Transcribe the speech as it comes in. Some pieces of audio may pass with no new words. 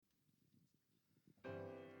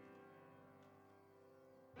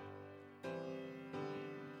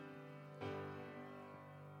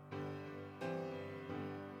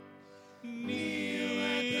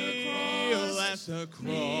the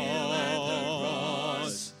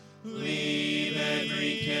cross. Leave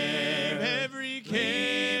every care, every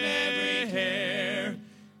hair.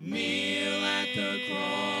 Kneel at the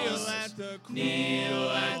cross, kneel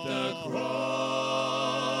at the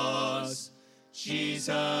cross.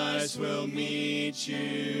 Jesus will meet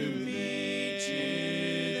you there.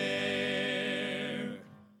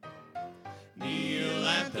 Kneel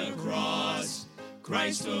at the cross,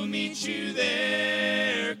 Christ will meet you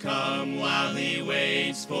there. Come while he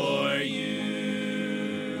waits for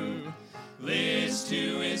you. Listen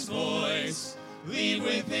to his voice, leave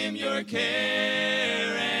with him your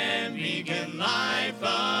care, and begin life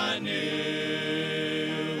anew.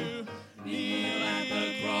 Kneel at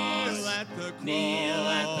the cross, kneel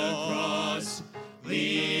at the cross.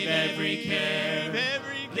 Leave every care,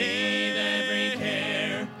 leave every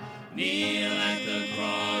care. Kneel at the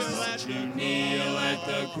cross, kneel at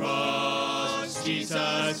the cross.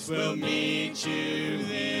 Jesus will meet you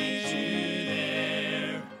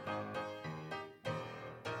there.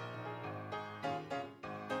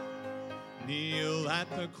 Kneel at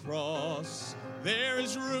the cross. There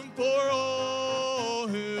is room for all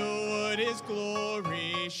who would his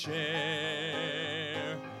glory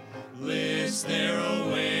share. Bliss there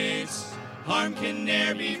awaits, harm can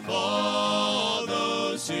ne'er befall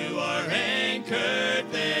those who are anchored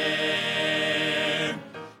there.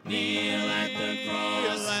 Kneel at the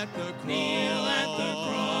cross, kneel at the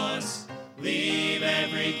cross. Leave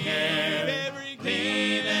every care,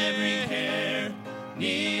 leave every care.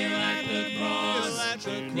 Kneel at the cross,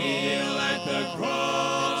 kneel at the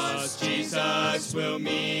cross. Jesus will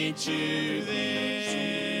meet you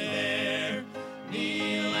there.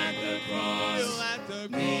 Kneel at the cross,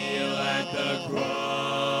 kneel at the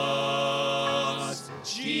cross.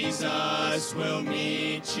 Jesus will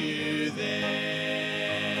meet you there.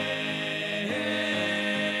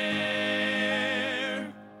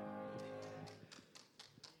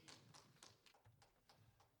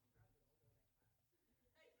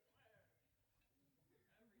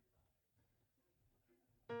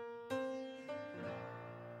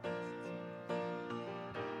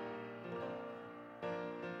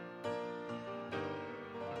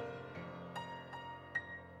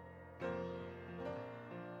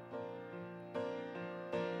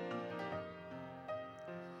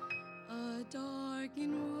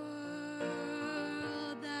 Darkened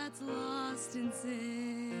world that's lost in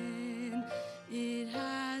sin, it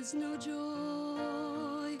has no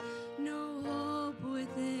joy, no hope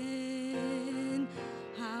within.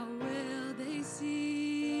 How will they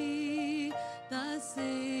see the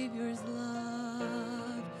Savior's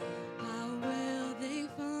love? How will they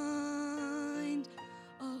find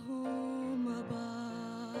a home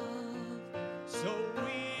above? So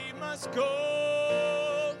we must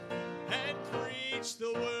go and preach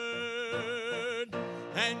the word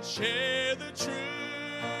and share the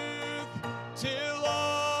truth till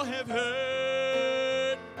all have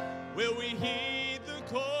heard. Will we heed the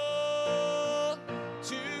call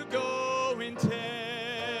to go and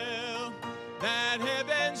tell that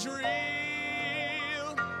heaven's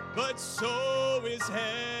real, but so is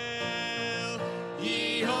hell?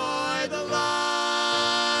 Ye are the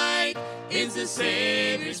light, is the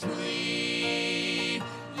Savior's plea.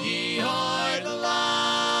 Ye are the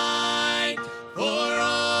light for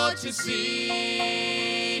all to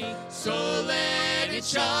see. So let it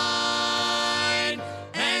shine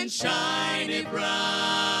and shine it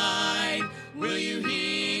bright. Will you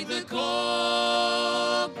heed the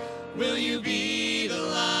call? Will you be the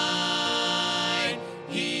light?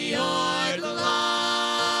 Ye are the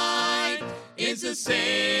light, is the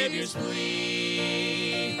Savior's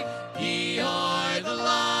plea. Ye are the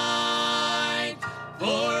light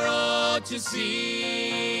for all to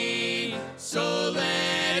see. So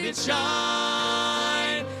let it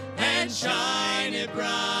shine and shine it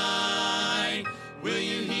bright. Will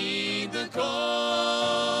you heed the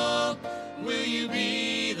call? Will you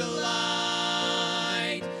be the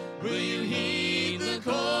light? Will you heed the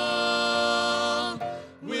call?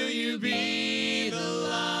 Will you be the light?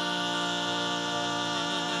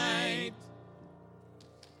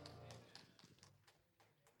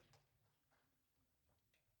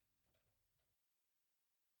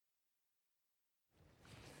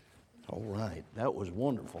 All right, that was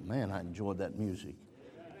wonderful. Man, I enjoyed that music.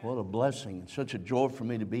 What a blessing. It's such a joy for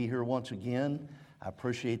me to be here once again. I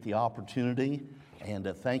appreciate the opportunity, and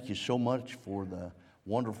thank you so much for the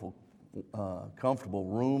wonderful, comfortable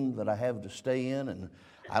room that I have to stay in. And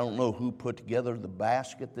I don't know who put together the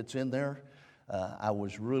basket that's in there. I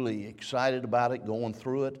was really excited about it, going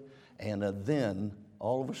through it, and then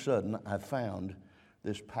all of a sudden I found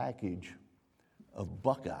this package of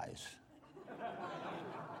Buckeyes.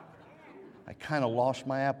 I kind of lost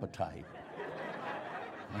my appetite.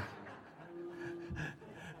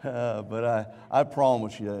 But I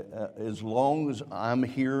promise you, as long as I'm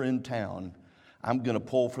here in town, I'm going to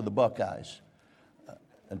pull for the Buckeyes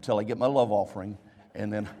until I get my love offering,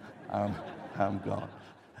 and then I'm gone.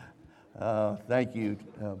 Thank you,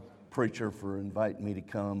 preacher, for inviting me to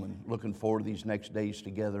come, and looking forward to these next days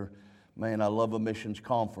together. Man, I love a missions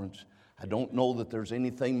conference. I don't know that there's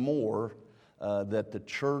anything more that the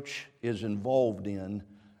church is involved in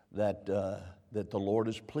that the Lord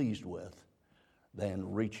is pleased with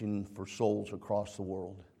than reaching for souls across the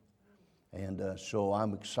world. And so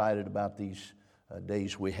I'm excited about these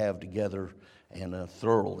days we have together, and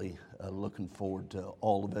thoroughly looking forward to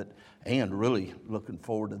all of it, and really looking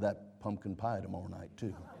forward to that pumpkin pie tomorrow night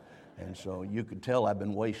too. And so you can tell I've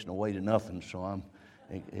been wasting away to nothing, so I'm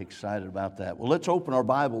excited about that. Well, let's open our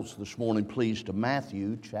Bibles this morning, please, to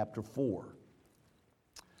Matthew chapter 4.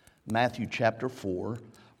 Matthew chapter 4. I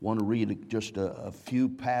want to read just a few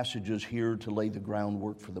passages here to lay the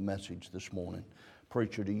groundwork for the message this morning.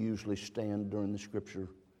 Preacher, do you usually stand during the scripture?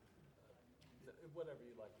 Whatever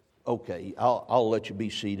you like. Okay, I'll let you be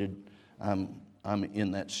seated. I'm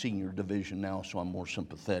in that senior division now, so I'm more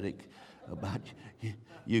sympathetic about you.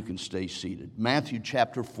 You can stay seated. Matthew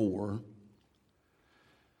chapter 4.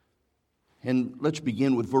 And let's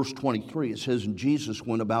begin with verse 23. It says, "And Jesus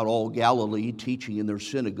went about all Galilee, teaching in their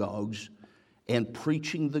synagogues, and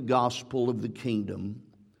preaching the gospel of the kingdom,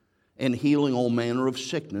 and healing all manner of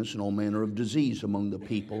sickness and all manner of disease among the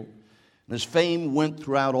people. And his fame went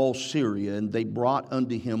throughout all Syria, and they brought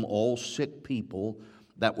unto him all sick people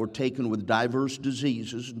that were taken with divers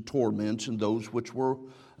diseases and torments, and those which were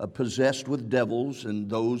possessed with devils, and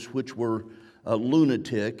those which were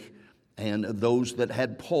lunatic, and those that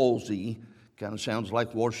had palsy." Kind of sounds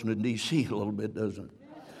like Washington, D.C. a little bit, doesn't it?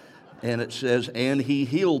 And it says, "And he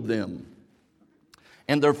healed them.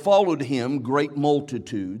 And there followed him great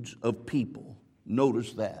multitudes of people."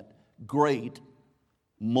 Notice that. Great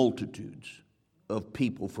multitudes of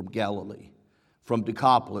people from Galilee, from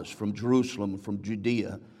Decapolis, from Jerusalem, from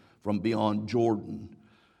Judea, from beyond Jordan.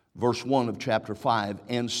 Verse 1 of chapter 5,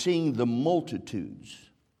 "And seeing the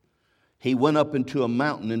multitudes, he went up into a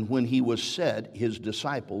mountain, and when he was set, his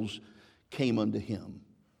disciples came unto him."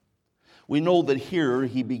 We know that here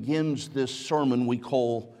he begins this sermon we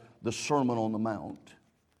call the Sermon on the Mount.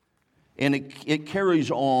 And it carries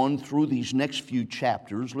on through these next few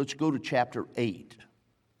chapters. Let's go to chapter 8.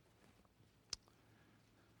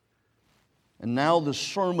 And now the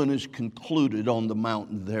sermon is concluded on the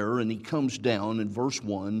mountain there, and he comes down in verse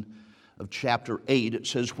 1 of chapter 8. It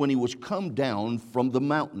says, "When he was come down from the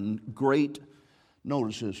mountain, great,"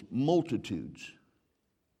 notice this, "multitudes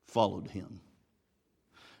followed him."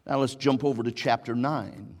 Now let's jump over to chapter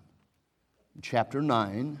 9. Chapter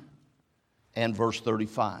 9 and verse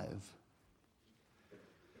 35.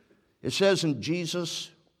 It says, "And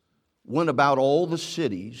Jesus went about all the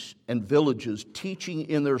cities and villages, teaching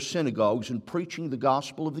in their synagogues and preaching the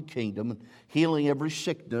gospel of the kingdom, and healing every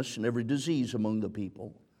sickness and every disease among the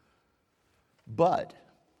people. But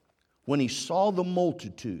when he saw the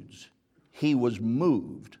multitudes, he was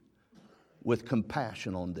moved with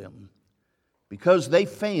compassion on them, because they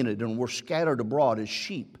fainted and were scattered abroad as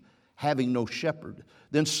sheep having no shepherd.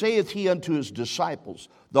 Then saith he unto his disciples,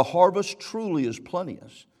 The harvest truly is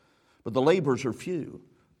plenteous, but the laborers are few.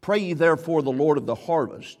 Pray ye therefore the Lord of the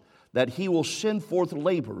harvest, that he will send forth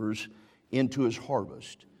laborers into his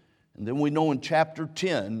harvest." And then we know in chapter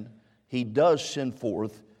 10, he does send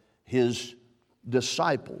forth his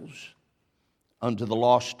disciples unto the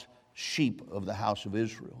lost sheep of the house of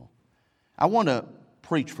Israel. I want to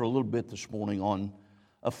preach for a little bit this morning on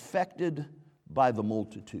affected by the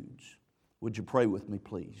multitudes. Would you pray with me,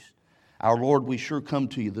 please? Our Lord, we sure come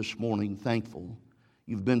to you this morning thankful.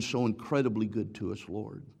 You've been so incredibly good to us,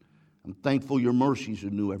 Lord. I'm thankful your mercies are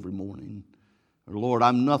new every morning. Lord,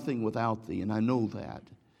 I'm nothing without thee, and I know that.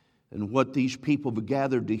 And what these people have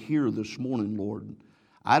gathered to hear this morning, Lord,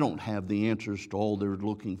 I don't have the answers to all they're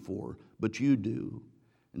looking for, but you do.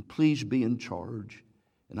 And please be in charge.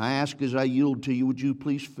 And I ask as I yield to you, would you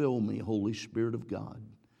please fill me, Holy Spirit of God,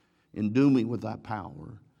 endue me with thy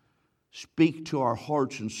power. Speak to our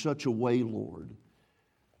hearts in such a way, Lord,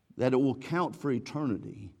 that it will count for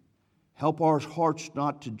eternity. Help our hearts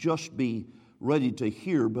not to just be ready to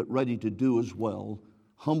hear, but ready to do as well,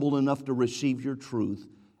 humble enough to receive your truth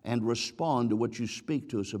and respond to what you speak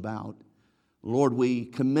to us about. Lord, we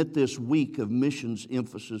commit this week of missions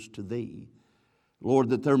emphasis to thee. Lord,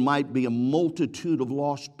 that there might be a multitude of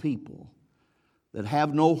lost people that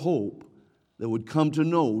have no hope, that would come to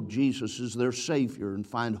know Jesus as their Savior and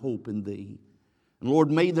find hope in thee. And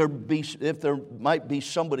Lord, may there be, if there might be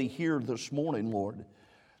somebody here this morning, Lord,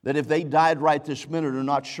 that if they died right this minute are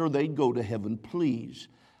not sure they'd go to heaven, please,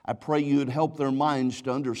 I pray you'd help their minds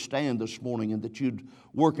to understand this morning, and that you'd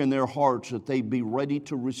work in their hearts that they'd be ready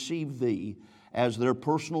to receive Thee as their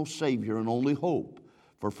personal Savior and only hope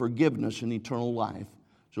for forgiveness and eternal life.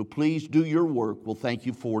 So please do your work. We'll thank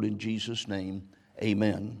you for it in Jesus' name.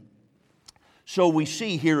 Amen. So we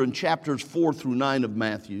see here in chapters 4 through 9 of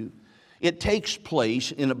Matthew, it takes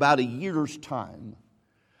place in about a year's time.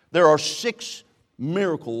 There are 6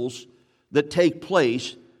 miracles that take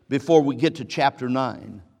place before we get to chapter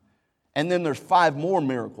 9. And then there's 5 more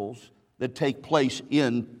miracles that take place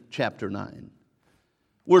in chapter 9.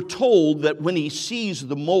 We're told that when he sees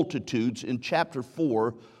the multitudes in chapter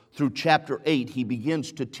 4 through chapter 8, he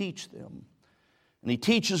begins to teach them. And he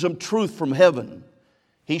teaches them truth from heaven.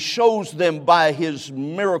 He shows them by his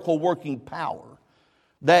miracle working power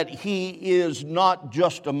that he is not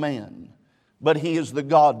just a man, but he is the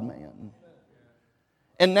God-man.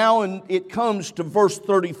 And now it comes to verse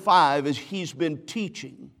 35 as he's been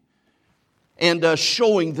teaching and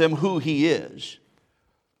showing them who he is.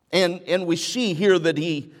 And we see here that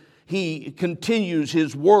he continues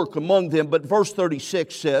his work among them. But verse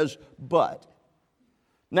 36 says, but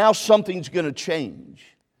now something's going to change.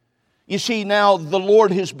 You see, now the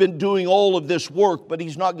Lord has been doing all of this work, but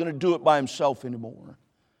he's not going to do it by himself anymore.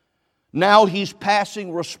 Now he's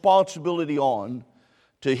passing responsibility on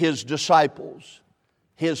to his disciples,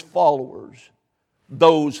 his followers,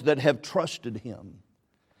 those that have trusted him.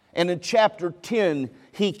 And in chapter 10,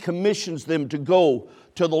 he commissions them to go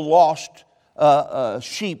to the lost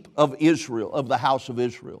sheep of Israel, of the house of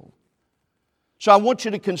Israel. So I want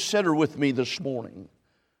you to consider with me this morning.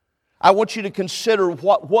 I want you to consider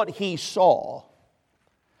what he saw.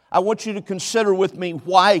 I want you to consider with me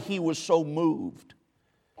why he was so moved.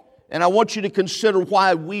 And I want you to consider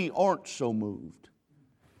why we aren't so moved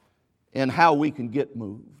and how we can get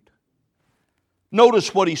moved.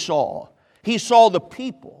 Notice what he saw. He saw the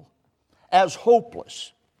people as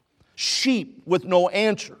hopeless, sheep with no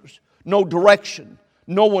answers, no direction,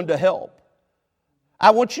 no one to help.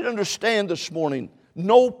 I want you to understand this morning,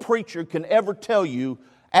 no preacher can ever tell you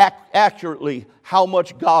accurately how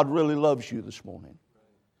much God really loves you this morning.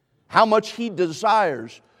 How much he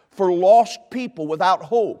desires for lost people without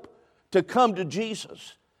hope to come to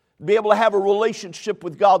Jesus, be able to have a relationship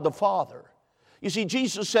with God the Father. You see,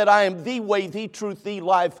 Jesus said, I am the way, the truth, the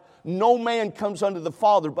life. No man comes unto the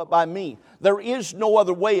Father but by me. There is no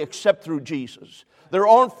other way except through Jesus. There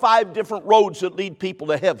aren't 5 different roads that lead people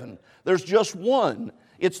to heaven. There's just one.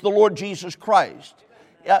 It's the Lord Jesus Christ.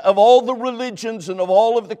 Of all the religions and of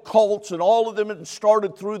all of the cults and all of them that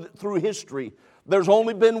started through history, there's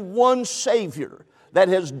only been one Savior that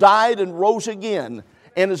has died and rose again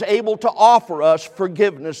and is able to offer us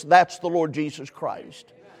forgiveness. That's the Lord Jesus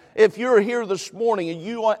Christ. If you're here this morning and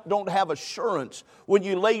you don't have assurance when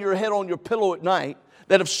you lay your head on your pillow at night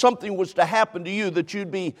that if something was to happen to you that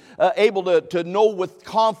you'd be able to know with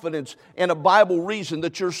confidence and a Bible reason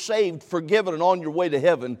that you're saved, forgiven, and on your way to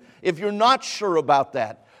heaven, if you're not sure about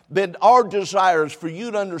that, then our desire is for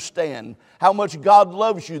you to understand how much God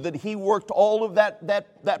loves you, that he worked all of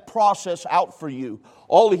that process out for you.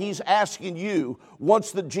 All he's asking you,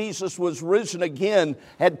 once that Jesus was risen again,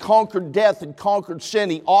 had conquered death and conquered sin,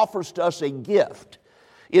 he offers to us a gift.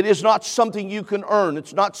 It is not something you can earn.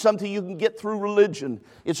 It's not something you can get through religion.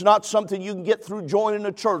 It's not something you can get through joining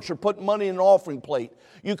a church or putting money in an offering plate.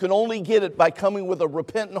 You can only get it by coming with a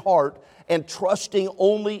repentant heart and trusting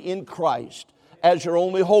only in Christ as your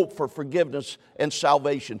only hope for forgiveness and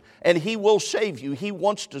salvation. And he will save you. He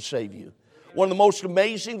wants to save you. One of the most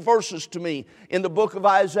amazing verses to me in the book of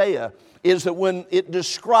Isaiah is that when it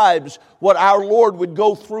describes what our Lord would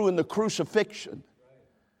go through in the crucifixion.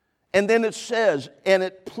 And then it says, and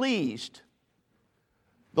it pleased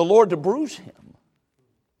the Lord to bruise him.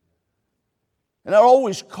 And that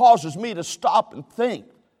always causes me to stop and think,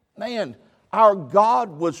 man, our God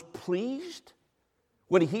was pleased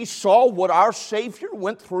when he saw what our Savior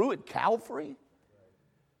went through at Calvary.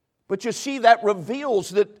 But you see, that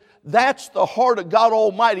reveals that that's the heart of God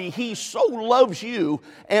Almighty. He so loves you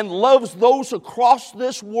and loves those across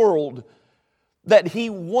this world that he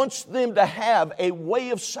wants them to have a way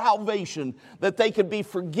of salvation that they can be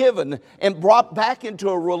forgiven and brought back into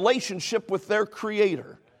a relationship with their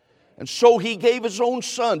Creator. And so he gave his own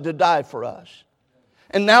Son to die for us.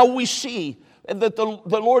 And now we see that the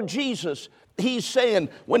Lord Jesus, he's saying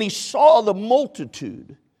when he saw the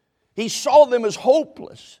multitude, he saw them as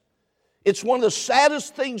hopeless. It's one of the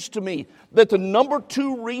saddest things to me that the number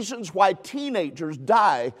 2 reasons why teenagers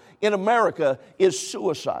die in America is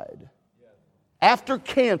suicide. after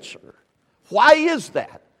cancer. Why is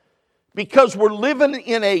that? Because we're living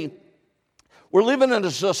in a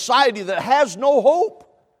society that has no hope.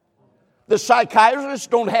 The psychiatrists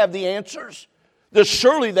don't have the answers.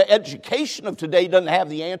 Surely the education of today doesn't have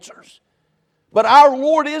the answers. But our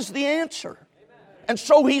Lord is the answer. And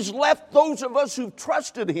so He's left those of us who've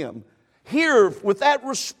trusted Him here with that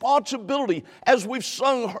responsibility, as we've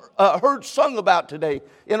heard sung about today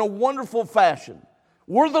in a wonderful fashion.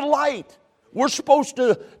 We're the light. We're supposed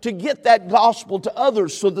to get that gospel to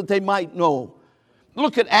others so that they might know.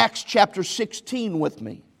 Look at Acts chapter 16 with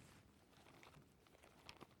me.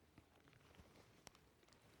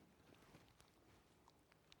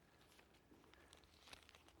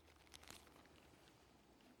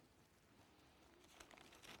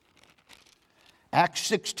 Acts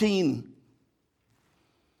 16.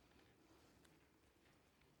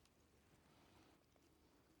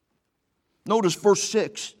 Notice verse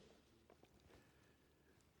 6.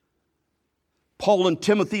 Paul and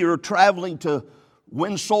Timothy are traveling to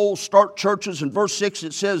win souls, start churches. In verse 6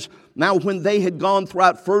 it says, now when they had gone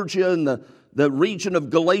throughout Phrygia and the region of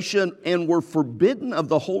Galatia and were forbidden of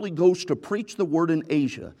the Holy Ghost to preach the word in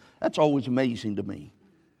Asia. That's always amazing to me.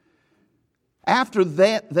 After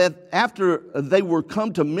they were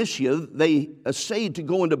come to Mysia, they essayed to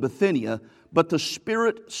go into Bithynia, but the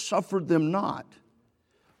Spirit suffered them not.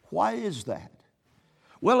 Why is that?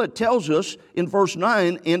 Well, it tells us in verse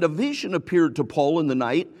 9, and a vision appeared to Paul in the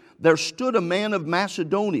night. There stood a man of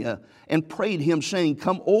Macedonia and prayed him, saying,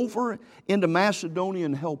 come over into Macedonia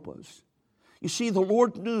and help us. You see, the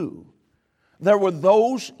Lord knew there were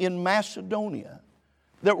those in Macedonia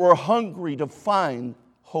that were hungry to find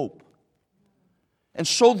hope. And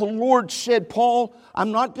so the Lord said, Paul,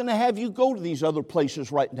 I'm not going to have you go to these other places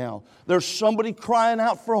right now. There's somebody crying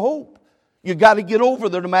out for hope. You got to get over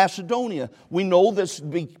there to Macedonia. We know this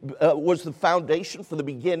was the foundation for the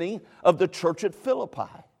beginning of the church at Philippi.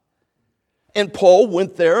 And Paul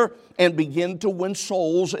went there and began to win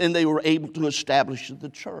souls, and they were able to establish the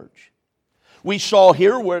church. We saw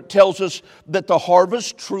here where it tells us that the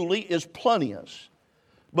harvest truly is plenteous,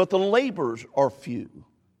 but the laborers are few.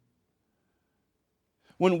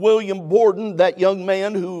 When William Borden, that young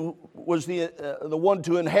man who was the one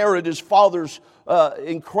to inherit his father's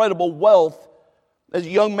incredible wealth, as a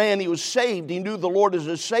young man he was saved. He knew the Lord as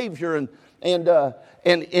his Savior, and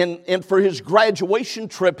for his graduation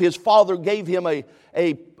trip, his father gave him a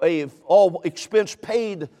all expense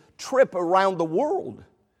paid trip around the world.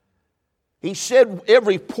 He said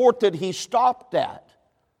every port that he stopped at,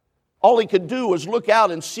 all he could do was look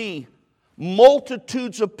out and see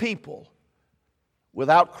multitudes of people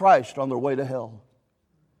without Christ on their way to hell.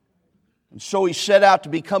 And so he set out to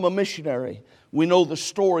become a missionary. We know the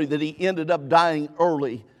story that he ended up dying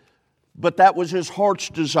early, but that was his heart's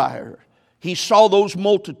desire. He saw those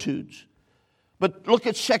multitudes. But look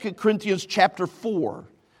at 2 Corinthians chapter 4,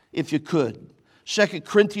 if you could. 2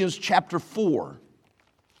 Corinthians chapter 4.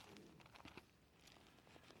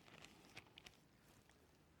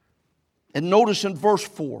 And notice in verse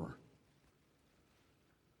 4.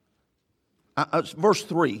 Verse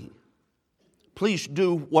 3. Please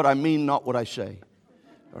do what I mean, not what I say.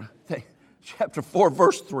 Chapter 4,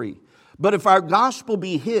 verse 3. But if our gospel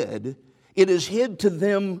be hid, it is hid to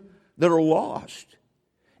them that are lost,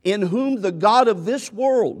 in whom the God of this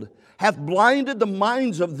world hath blinded the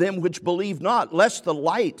minds of them which believe not, lest the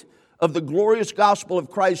light of the glorious gospel of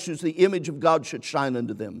Christ, who is the image of God, should shine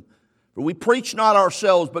unto them. For we preach not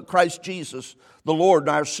ourselves, but Christ Jesus the Lord, and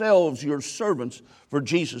ourselves your servants for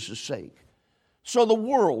Jesus' sake. So the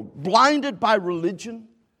world, blinded by religion,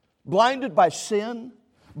 blinded by sin,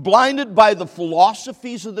 blinded by the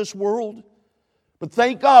philosophies of this world, but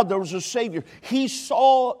thank God there was a Savior. He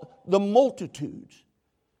saw the multitudes,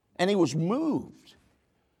 and he was moved.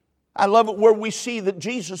 I love it where we see that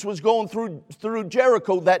Jesus was going through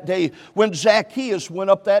Jericho that day when Zacchaeus went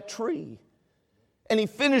up that tree. And he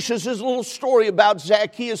finishes his little story about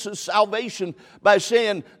Zacchaeus' salvation by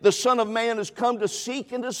saying, the Son of Man has come to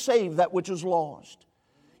seek and to save that which is lost.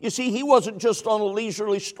 You see, he wasn't just on a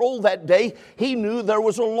leisurely stroll that day. He knew there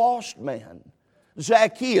was a lost man,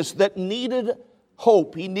 Zacchaeus, that needed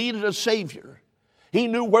hope. He needed a Savior. He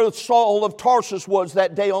knew where Saul of Tarsus was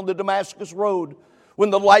that day on the Damascus road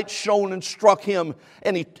when the light shone and struck him.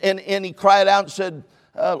 And he cried out and said,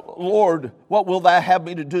 Lord, what will thou have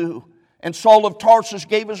me to do? And Saul of Tarsus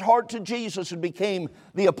gave his heart to Jesus and became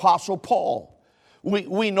the Apostle Paul.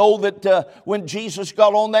 We know that when Jesus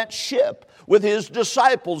got on that ship with his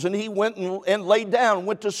disciples and he went and laid down,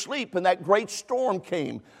 went to sleep, and that great storm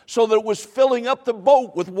came so that it was filling up the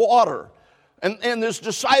boat with water. And his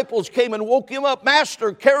disciples came and woke him up.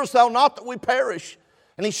 Master, carest thou not that we perish?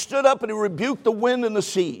 And he stood up and he rebuked the wind and the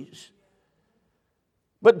seas.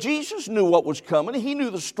 But Jesus knew what was coming. He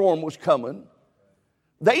knew the storm was coming.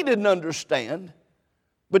 They didn't understand.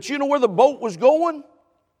 But you know where the boat was going?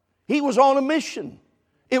 He was on a mission.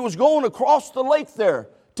 It was going across the lake there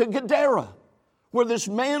to Gadara, where this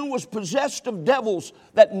man was possessed of devils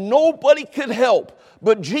that nobody could help.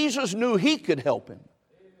 But Jesus knew he could help him.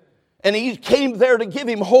 And he came there to give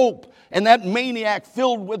him hope. And that maniac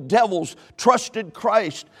filled with devils trusted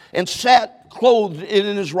Christ and sat clothed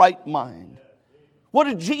in his right mind. What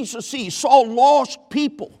did Jesus see? He saw lost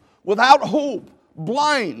people without hope,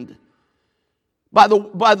 blind by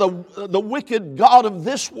the wicked god of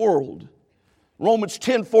this world. Romans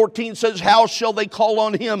 10:14 says, how shall they call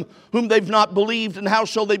on him whom they've not believed? And how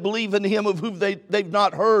shall they believe in him of whom they've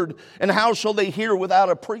not heard? And how shall they hear without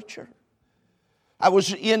a preacher? I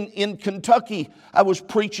was in Kentucky. I was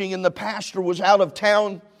preaching, and the pastor was out of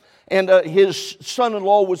town, and his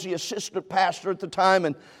son-in-law was the assistant pastor at the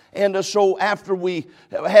time. And so after we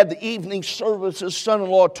had the evening service, his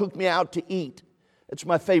son-in-law took me out to eat. It's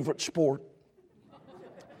my favorite sport.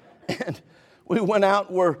 And we went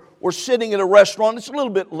out. We're sitting at a restaurant. It's a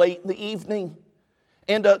little bit late in the evening,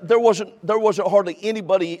 and there wasn't hardly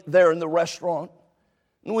anybody there in the restaurant.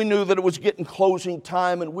 And we knew that it was getting closing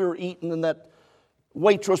time, and we were eating, and that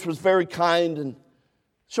waitress was very kind. And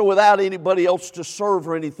so without anybody else to serve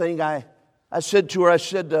or anything, I said to her, I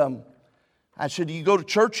said, do you go to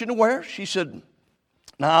church anywhere? She said,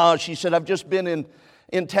 no. She said, I've just been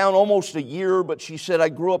in town almost a year, but she said, I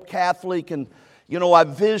grew up Catholic, and, I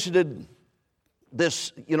visited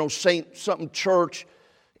this, Saint something church.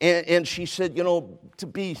 And she said, to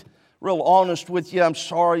be real honest with you, I'm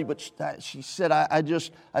sorry, but she said, I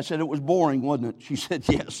said, it was boring, wasn't it? She said,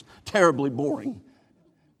 yes, terribly boring.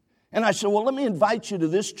 And I said, well, let me invite you to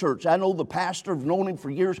this church. I know the pastor, I've known him for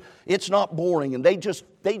years. It's not boring. And they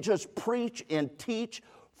just preach and teach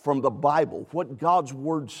from the Bible, what God's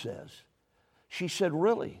Word says. She said,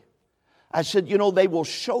 really? I said, they will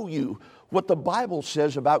show you what the Bible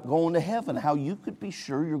says about going to heaven, how you could be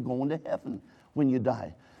sure you're going to heaven when you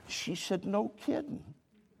die. She said, no kidding.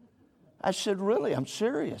 I said, really? I'm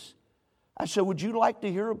serious. I said, would you like to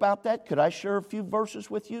hear about that? Could I share a few verses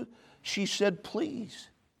with you? She said, please.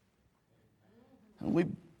 And we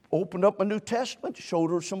opened up a New Testament,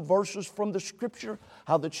 showed her some verses from the Scripture,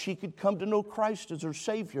 how that she could come to know Christ as her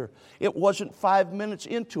Savior. It wasn't 5 minutes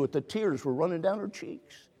into it. The tears were running down her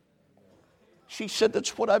cheeks. She said,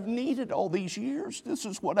 that's what I've needed all these years. This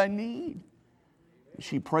is what I need.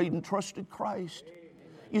 She prayed and trusted Christ.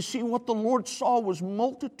 You see, what the Lord saw was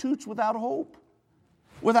multitudes without hope.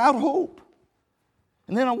 Without hope.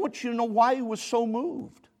 And then I want you to know why he was so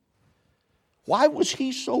moved. Why was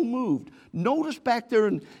he so moved? Notice back there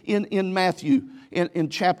in Matthew, in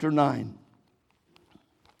chapter 9.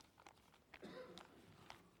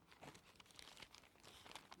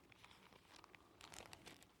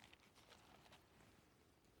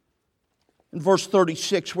 In verse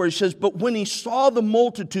 36, where he says, but when he saw the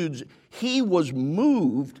multitudes, he was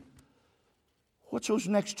moved. What's those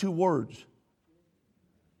next two words?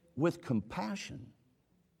 With compassion.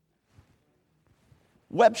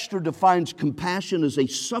 Webster defines compassion as a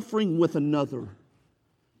suffering with another,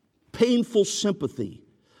 painful sympathy,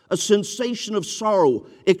 a sensation of sorrow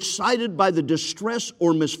excited by the distress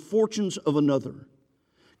or misfortunes of another.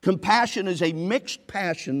 Compassion is a mixed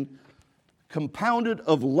passion compounded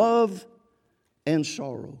of love and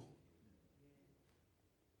sorrow.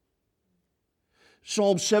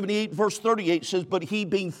 Psalm 78 verse 38 says, but he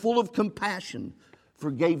being full of compassion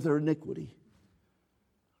forgave their iniquity.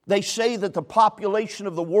 They say that the population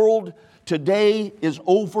of the world today is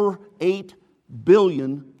over 8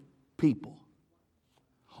 billion people.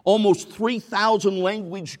 Almost 3,000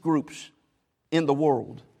 language groups in the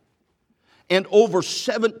world. And over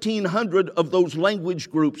 1,700 of those language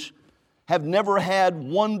groups have never had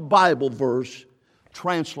one Bible verse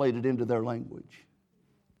translated into their language.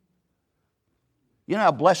 You know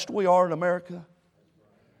how blessed we are in America?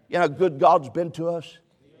 You know how good God's been to us?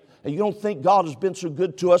 And you don't think God has been so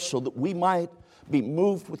good to us so that we might be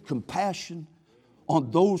moved with compassion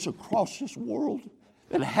on those across this world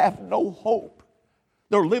that have no hope.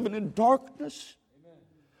 They're living in darkness.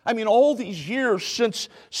 I mean, all these years since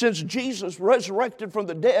Jesus resurrected from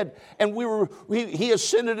the dead and He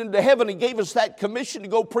ascended into heaven and gave us that commission to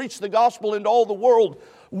go preach the gospel into all the world,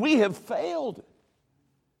 we have failed.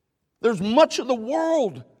 There's much of the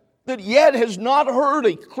world that yet has not heard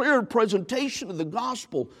a clear presentation of the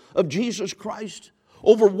gospel of Jesus Christ.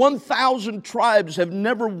 Over 1,000 tribes have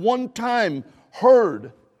never one time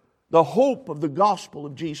heard the hope of the gospel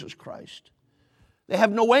of Jesus Christ. They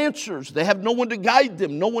have no answers. They have no one to guide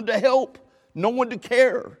them, no one to help, no one to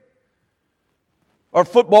care. Our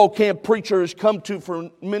football camp preacher has come to for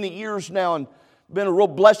many years now and been a real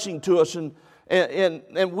blessing to us. And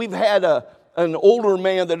we've had an older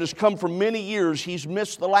man that has come for many years. He's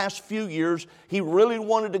missed the last few years. He really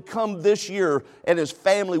wanted to come this year, and his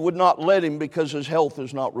family would not let him because his health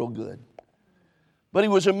is not real good. But he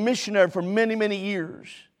was a missionary for many, many years.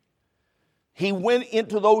 He went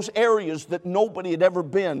into those areas that nobody had ever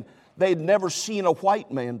been. They had never seen a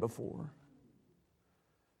white man before.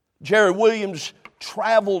 Jerry Williams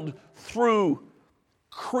traveled through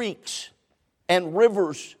creeks and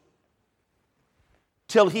rivers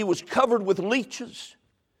till he was covered with leeches.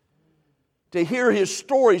 To hear his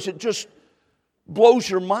stories, it just blows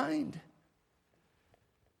your mind.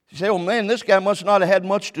 You say, oh man, this guy must not have had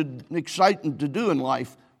much exciting to do in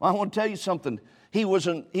life. Well, I want to tell you something. He was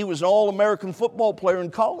an All-American football player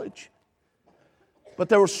in college. But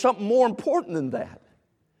there was something more important than that.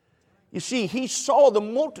 You see, he saw the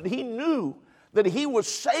multitude. He knew that he was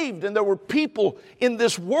saved and there were people in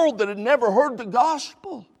this world that had never heard the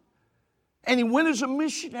gospel. And he went as a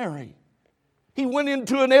missionary. He went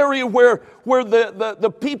into an area where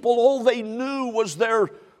the people, all they knew was their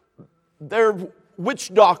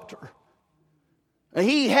witch doctor. And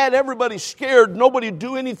he had everybody scared. Nobody would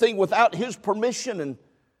do anything without his permission. And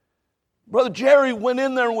Brother Jerry went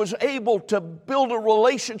in there and was able to build a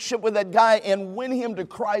relationship with that guy and win him to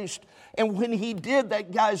Christ. And when he did,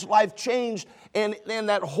 that guy's life changed and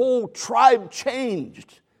that whole tribe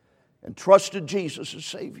changed and trusted Jesus as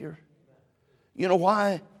Savior. You know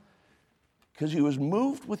why? Because he was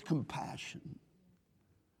moved with compassion.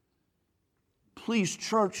 Please,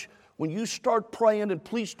 church, when you start praying, and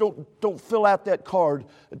please don't fill out that card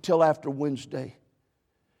until after Wednesday.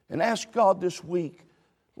 And ask God this week,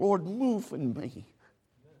 Lord, move in me.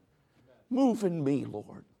 Move in me,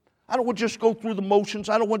 Lord. I don't want to just go through the motions.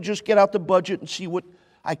 I don't want to just get out the budget and see what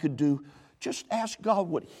I could do. Just ask God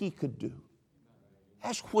what He could do.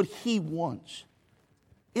 Ask what He wants.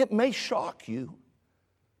 It may shock you.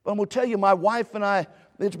 But I'm going to tell you, my wife and I,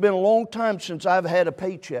 it's been a long time since I've had a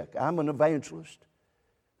paycheck. I'm an evangelist.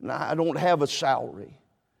 And I don't have a salary.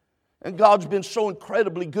 And God's been so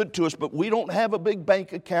incredibly good to us, but we don't have a big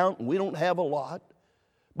bank account, and we don't have a lot.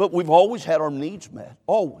 But we've always had our needs met,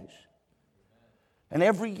 always. And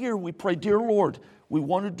every year we pray, dear Lord, we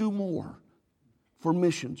want to do more for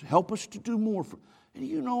missions. Help us to do more. And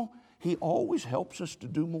you know, He always helps us to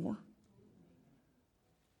do more.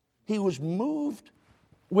 He was moved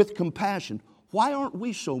with compassion. Why aren't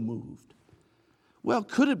we so moved? Well,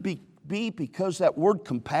 could it be because that word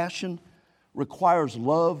compassion requires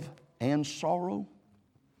love and sorrow?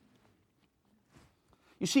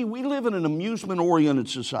 You see, we live in an amusement-oriented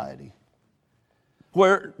society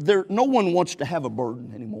where no one wants to have a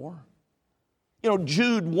burden anymore. You know,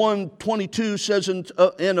 Jude 1:22 says,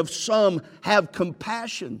 and of some have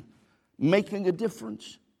compassion, making a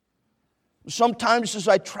difference. Sometimes as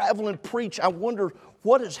I travel and preach, I wonder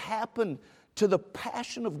what has happened to the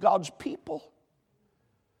passion of God's people.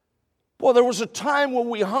 Boy, there was a time when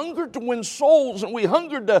we hungered to win souls and we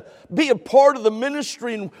hungered to be a part of the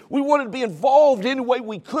ministry and we wanted to be involved any way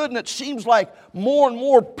we could. And it seems like more and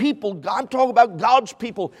more people, I'm talking about God's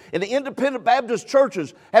people in the independent Baptist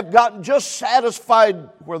churches, have gotten just satisfied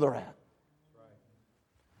where they're at.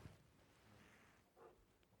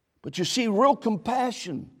 But you see, real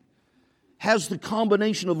compassion has the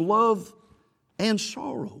combination of love and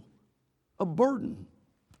sorrow, a burden.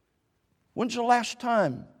 When's the last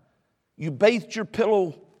time you bathed your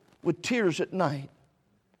pillow with tears at night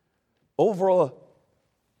over a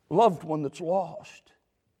loved one that's lost?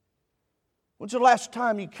 When's the last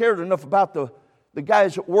time you cared enough about the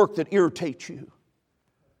guys at work that irritate you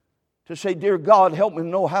to say, dear God, help me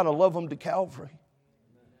know how to love them to Calvary?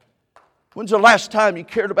 When's the last time you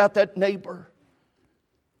cared about that neighbor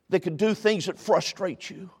that could do things that frustrate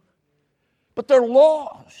you? But they're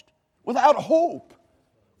lost, without hope.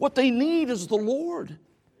 What they need is the Lord.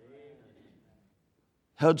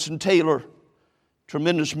 Hudson Taylor,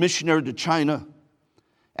 tremendous missionary to China,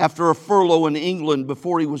 after a furlough in England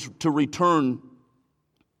before he was to return,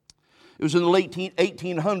 it was in the late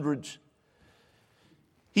 1800s,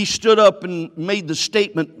 he stood up and made the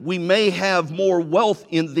statement, we may have more wealth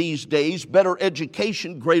in these days, better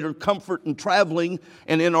education, greater comfort in traveling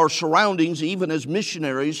and in our surroundings, even as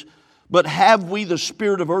missionaries, but have we the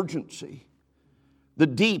spirit of urgency? The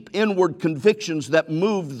deep inward convictions that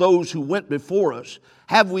moved those who went before us?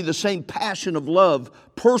 Have we the same passion of love,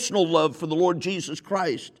 personal love for the Lord Jesus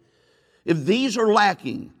Christ? If these are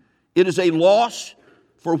lacking, it is a loss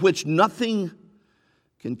for which nothing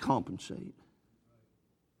can compensate.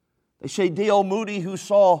 They say D.L. Moody, who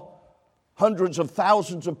saw hundreds of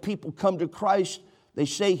thousands of people come to Christ, they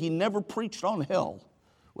say he never preached on hell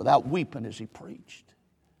without weeping as he preached.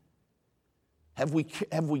 Have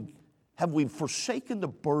we forsaken the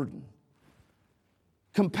burden?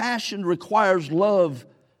 Compassion requires love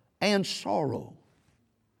and sorrow.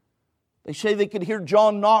 They say they could hear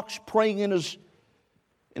John Knox praying in his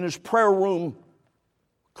prayer room,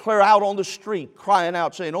 clear out on the street, crying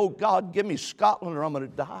out, saying, "Oh God, give me Scotland or I'm going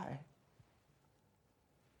to die."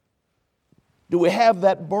 Do we have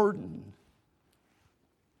that burden?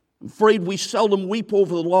 I'm afraid we seldom weep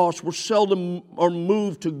over the lost. We're seldom are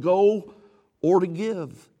moved to go or to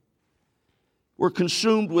give. We're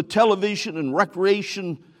consumed with television and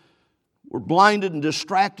recreation. We're blinded and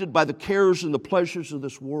distracted by the cares and the pleasures of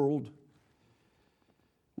this world.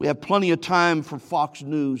 We have plenty of time for Fox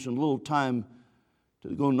News and little time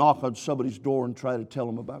to go knock on somebody's door and try to tell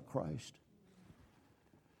them about Christ.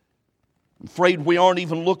 I'm afraid we aren't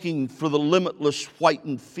even looking for the limitless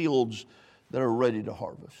whitened fields that are ready to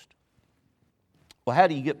harvest. Well, how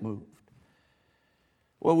do you get moved?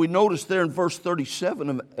 Well, we notice there in verse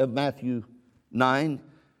 37 of Matthew 9,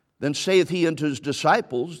 then saith he unto his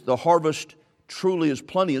disciples, the harvest truly is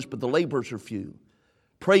plenteous, but the laborers are few.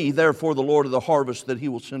 Pray ye therefore the Lord of the harvest that he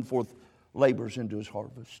will send forth laborers into his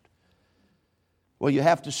harvest. Well, you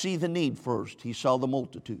have to see the need first. He saw the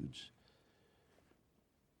multitudes.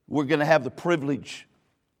 We're going to have the privilege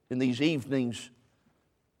in these evenings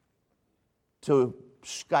to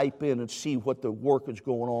Skype in and see what the work is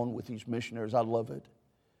going on with these missionaries. I love it.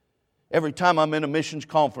 Every time I'm in a missions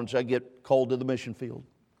conference, I get called to the mission field.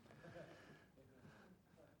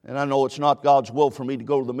 And I know it's not God's will for me to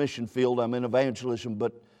go to the mission field. I'm in evangelism,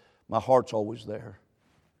 but my heart's always there.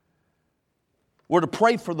 We're to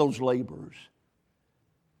pray for those laborers.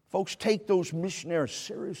 Folks, take those missionaries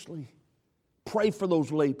seriously. Pray for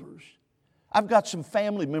those laborers. I've got some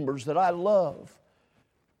family members that I love.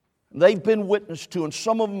 They've been witnessed to, and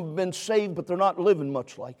some of them have been saved, but they're not living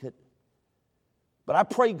much like it. But I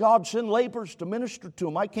pray God send laborers to minister to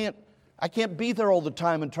them. I can't be there all the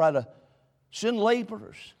time and try to send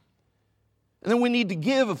laborers. And then we need to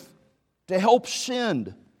give to help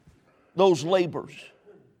send those laborers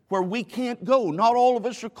where we can't go. Not all of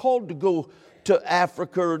us are called to go to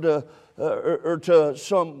Africa or to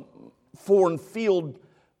some foreign field,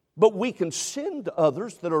 but we can send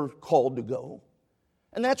others that are called to go.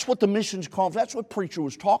 And that's what the missions conference, that's what preacher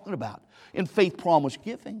was talking about in Faith Promise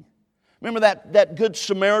Giving. Remember that good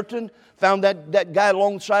Samaritan found that guy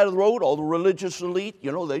alongside of the road, all the religious elite,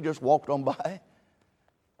 they just walked on by.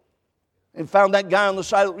 And found that guy on the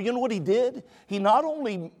side of the road. You know what he did? He not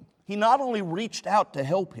only reached out to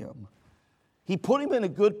help him, he put him in a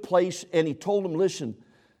good place and he told him, listen,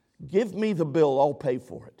 give me the bill, I'll pay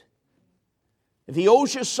for it. If he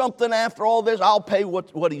owes you something after all this, I'll pay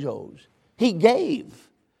what he owes. He gave.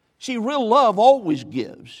 See, real love always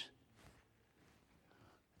gives.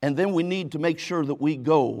 And then we need to make sure that we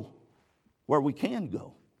go where we can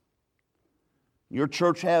go. Your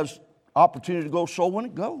church has opportunity to go, so when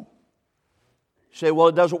it go. You say, well,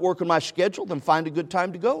 it doesn't work in my schedule, then find a good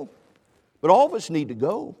time to go. But all of us need to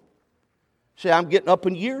go. Say, I'm getting up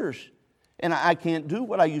in years, and I can't do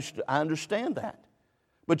what I used to. I understand that.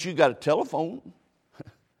 But you got a telephone.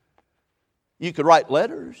 You could write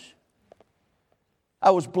letters. I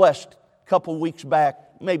was blessed a couple weeks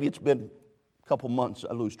back. Maybe it's been a couple months.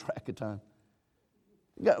 I lose track of time.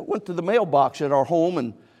 Went to the mailbox at our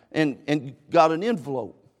home and got an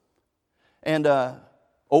envelope. And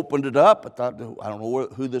opened it up. I thought, I don't know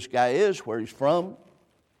who this guy is, where he's from.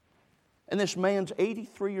 And this man's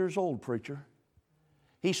 83 years old, preacher.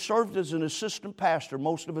 He served as an assistant pastor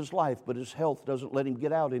most of his life, but his health doesn't let him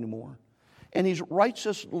get out anymore. And he writes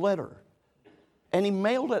this letter. And he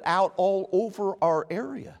mailed it out all over our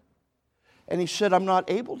area. And he said, I'm not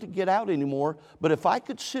able to get out anymore, but if I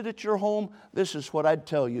could sit at your home, this is what I'd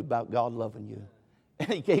tell you about God loving you. And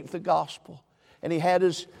he gave the gospel. And he had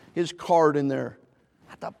his card in there.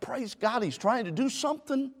 I thought, praise God, he's trying to do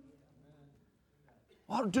something.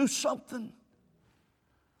 Ought to do something.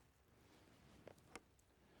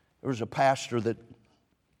 There was a pastor that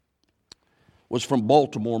was from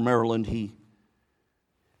Baltimore, Maryland. He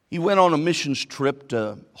went on a missions trip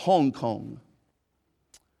to Hong Kong.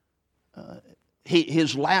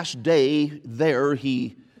 His last day there,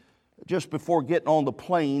 just before getting on the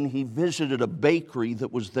plane, he visited a bakery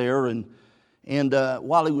that was there, and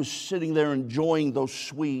while he was sitting there enjoying those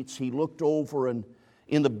sweets, he looked over, and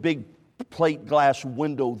in the big plate glass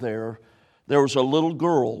window there was a little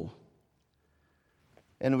girl.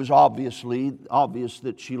 And it was obvious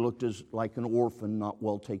that she looked like an orphan, not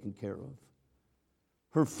well taken care of.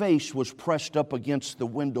 Her face was pressed up against the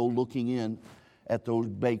window looking in at those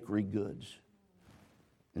bakery goods.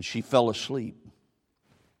 And she fell asleep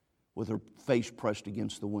with her face pressed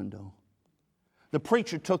against the window. The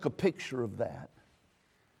preacher took a picture of that.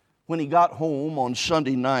 When he got home on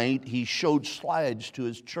Sunday night, he showed slides to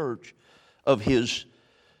his church of his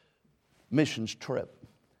missions trip.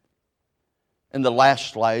 And the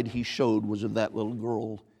last slide he showed was of that little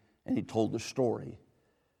girl, and he told the story,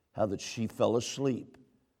 how that she fell asleep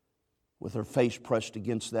with her face pressed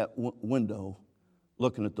against that window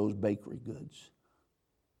looking at those bakery goods.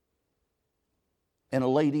 And a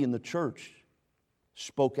lady in the church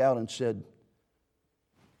spoke out and said,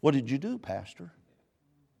 "What did you do, Pastor?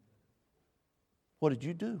 What did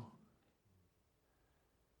you do?"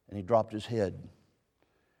 And he dropped his head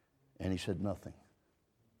and he said, "Nothing."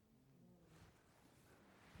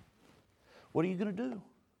 What are you going to do?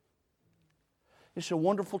 It's a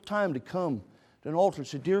wonderful time to come to an altar and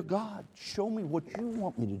say, "Dear God, show me what you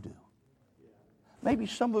want me to do." Maybe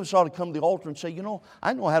some of us ought to come to the altar and say,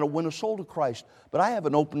 I know how to win a soul to Christ, but I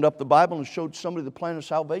haven't opened up the Bible and showed somebody the plan of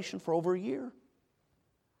salvation for over a year.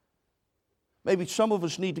 Maybe some of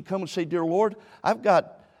us need to come and say, "Dear Lord, I've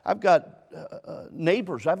got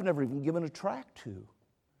neighbors I've never even given a tract to.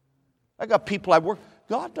 I got people I work."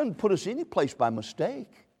 God doesn't put us any place by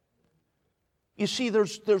mistake. You see,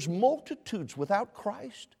 there's multitudes without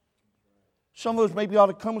Christ. Some of us maybe ought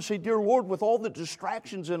to come and say, "Dear Lord, with all the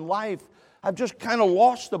distractions in life, I've just kind of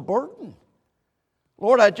lost the burden.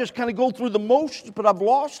 Lord, I just kind of go through the motions, but I've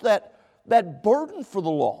lost that burden for the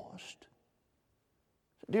lost.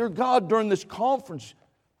 Dear God, during this conference,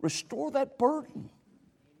 restore that burden."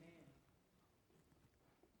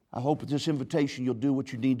 I hope with this invitation you'll do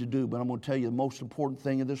what you need to do, but I'm going to tell you the most important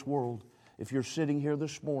thing in this world. If you're sitting here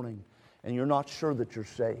this morning and you're not sure that you're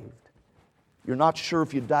saved, you're not sure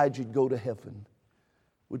if you died you'd go to heaven,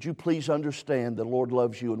 would you please understand the Lord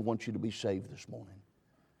loves you and wants you to be saved this morning?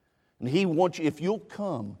 And He wants you, if you'll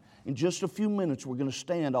come, in just a few minutes we're going to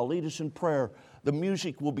stand. I'll lead us in prayer. The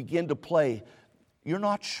music will begin to play. You're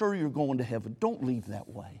not sure you're going to heaven. Don't leave that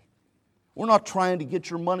way. We're not trying to get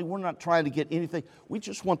your money. We're not trying to get anything. We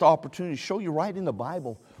just want the opportunity to show you right in the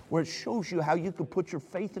Bible where it shows you how you can put your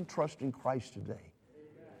faith and trust in Christ today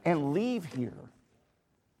and leave here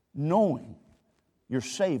knowing you're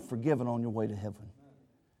saved, forgiven, on your way to heaven.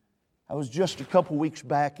 I was just a couple weeks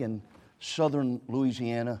back in southern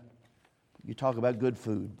Louisiana. You talk about good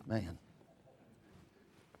food, man.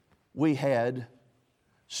 We had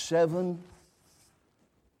 7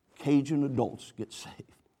 Cajun adults get saved.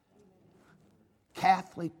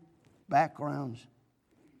 Catholic backgrounds.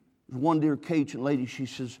 There's one dear Cajun lady, she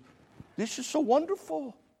says, "This is so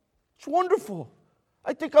wonderful. It's wonderful.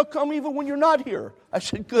 I think I'll come even when you're not here." I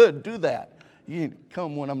said, "Good, do that. You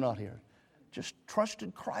come when I'm not here." Just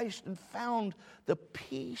trusted Christ and found the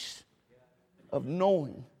peace of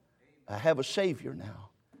knowing I have a Savior now.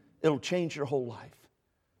 It'll change your whole life.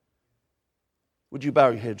 Would you bow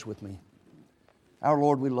your heads with me? Our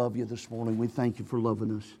Lord, we love you this morning. We thank you for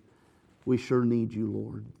loving us. We sure need you,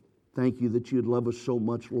 Lord. Thank you that you'd love us so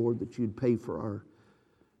much, Lord, that you'd pay for our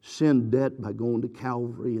sin debt by going to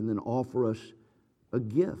Calvary and then offer us a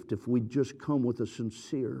gift if we'd just come with a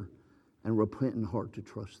sincere and repentant heart to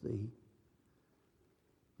trust thee.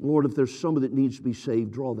 Lord, if there's somebody that needs to be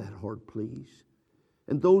saved, draw that heart, please.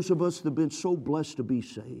 And those of us that have been so blessed to be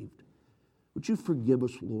saved, would you forgive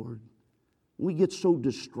us, Lord? We get so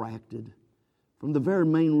distracted from the very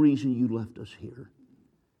main reason you left us here.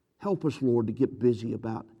 Help us, Lord, to get busy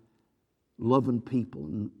about loving people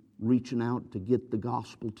and reaching out to get the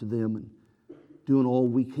gospel to them and doing all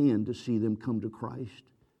we can to see them come to Christ.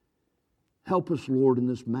 Help us, Lord, in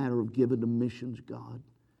this matter of giving to missions, God,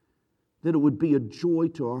 that it would be a joy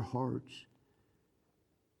to our hearts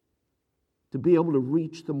to be able to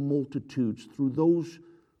reach the multitudes through those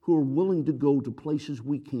who are willing to go to places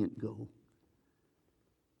we can't go.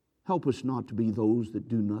 Help us not to be those that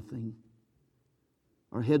do nothing.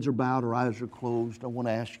 Our heads are bowed, our eyes are closed. I want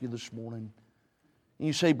to ask you this morning. And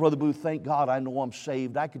you say, "Brother Booth, thank God I know I'm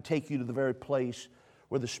saved." I could take you to the very place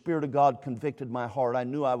where the Spirit of God convicted my heart. I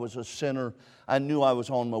knew I was a sinner. I knew I was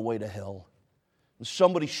on my way to hell. And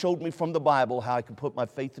somebody showed me from the Bible how I could put my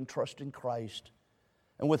faith and trust in Christ.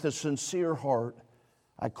 And with a sincere heart,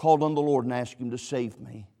 I called on the Lord and asked Him to save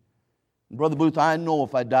me. And Brother Booth, I know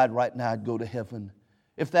if I died right now, I'd go to heaven.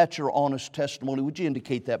 If that's your honest testimony, would you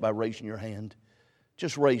indicate that by raising your hand?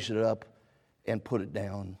 Just raise it up and put it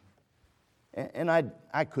down. And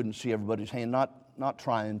I couldn't see everybody's hand, not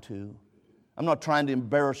trying to. I'm not trying to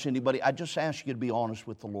embarrass anybody. I just ask you to be honest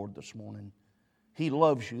with the Lord this morning. He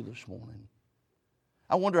loves you this morning.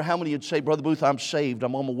 I wonder how many would say, Brother Booth, I'm saved.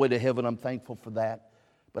 I'm on my way to heaven. I'm thankful for that.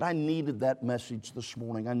 But I needed that message this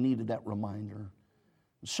morning. I needed that reminder.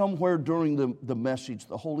 Somewhere during the message,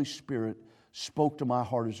 the Holy Spirit spoke to my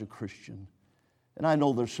heart as a Christian. And I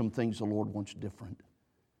know there's some things the Lord wants different.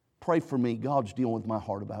 Pray for me. God's dealing with my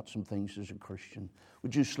heart about some things as a Christian.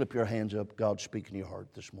 Would you slip your hands up? God's speaking to your heart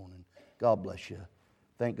this morning. God bless you.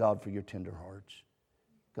 Thank God for your tender hearts.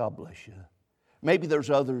 God bless you. Maybe there's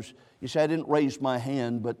others. You say, I didn't raise my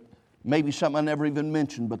hand, but maybe something I never even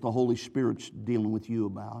mentioned, but the Holy Spirit's dealing with you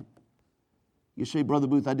about. You say, Brother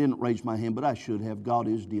Booth, I didn't raise my hand, but I should have. God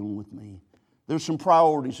is dealing with me. There's some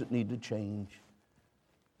priorities that need to change.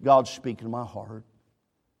 God's speaking to my heart.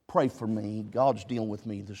 Pray for me. God's dealing with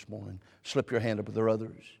me this morning. Slip your hand up. Are there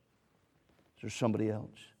others? Is there somebody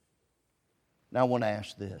else? Now I want to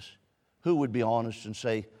ask this. Who would be honest and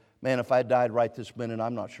say, man, if I died right this minute,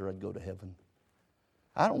 I'm not sure I'd go to heaven.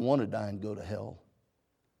 I don't want to die and go to hell.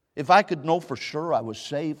 If I could know for sure I was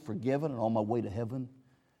saved, forgiven, and on my way to heaven,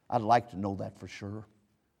 I'd like to know that for sure.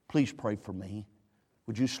 Please pray for me.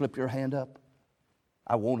 Would you slip your hand up?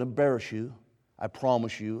 I won't embarrass you. I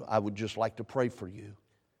promise you, I would just like to pray for you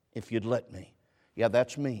if you'd let me. Yeah,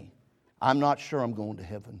 that's me. I'm not sure I'm going to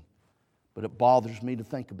heaven, but it bothers me to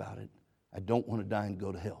think about it. I don't want to die and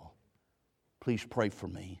go to hell. Please pray for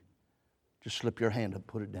me. Just slip your hand up,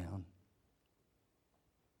 put it down.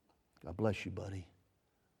 God bless you, buddy.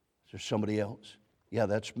 Is there somebody else? Yeah,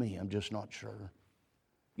 that's me. I'm just not sure.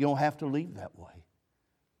 You don't have to leave that way.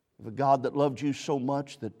 If a God that loved you so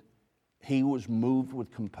much that He was moved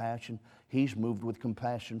with compassion, He's moved with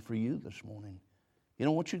compassion for you this morning. He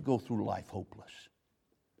don't want you to go through life hopeless.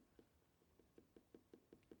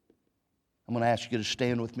 I'm going to ask you to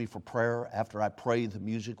stand with me for prayer. After I pray, the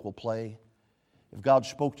music will play. If God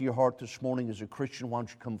spoke to your heart this morning as a Christian, why don't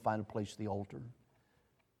you come find a place at the altar?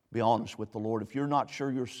 Be honest with the Lord. If you're not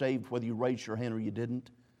sure you're saved, whether you raised your hand or you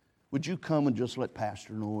didn't, would you come and just let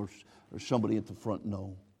Pastor know or somebody at the front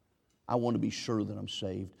know? I want to be sure that I'm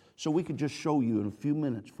saved. So we could just show you in a few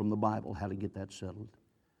minutes from the Bible how to get that settled.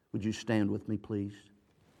 Would you stand with me, please?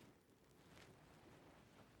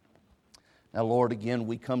 Now, Lord, again,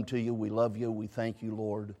 we come to you. We love you. We thank you,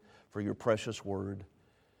 Lord, for your precious word.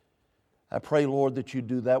 I pray, Lord, that you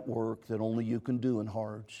do that work that only you can do in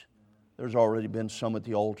hearts. There's already been some at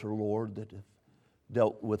the altar, Lord, that have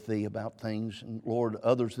dealt with thee about things. And, Lord,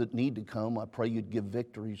 others that need to come, I pray you'd give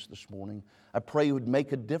victories this morning. I pray you would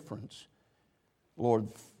make a difference, Lord,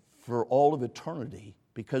 for all of eternity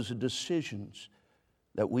because of decisions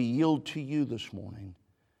that we yield to you this morning.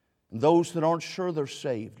 And those that aren't sure they're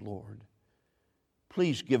saved, Lord,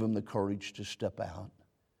 please give them the courage to step out.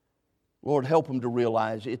 Lord, help them to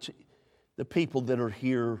realize it's the people that are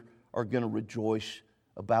here are going to rejoice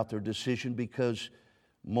about their decision because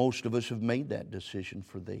most of us have made that decision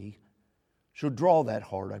for thee. So draw that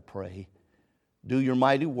heart, I pray. Do your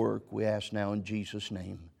mighty work, we ask now in Jesus'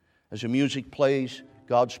 name. As the music plays,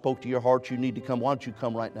 God spoke to your heart, you need to come. Why don't you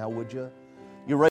come right now, would you?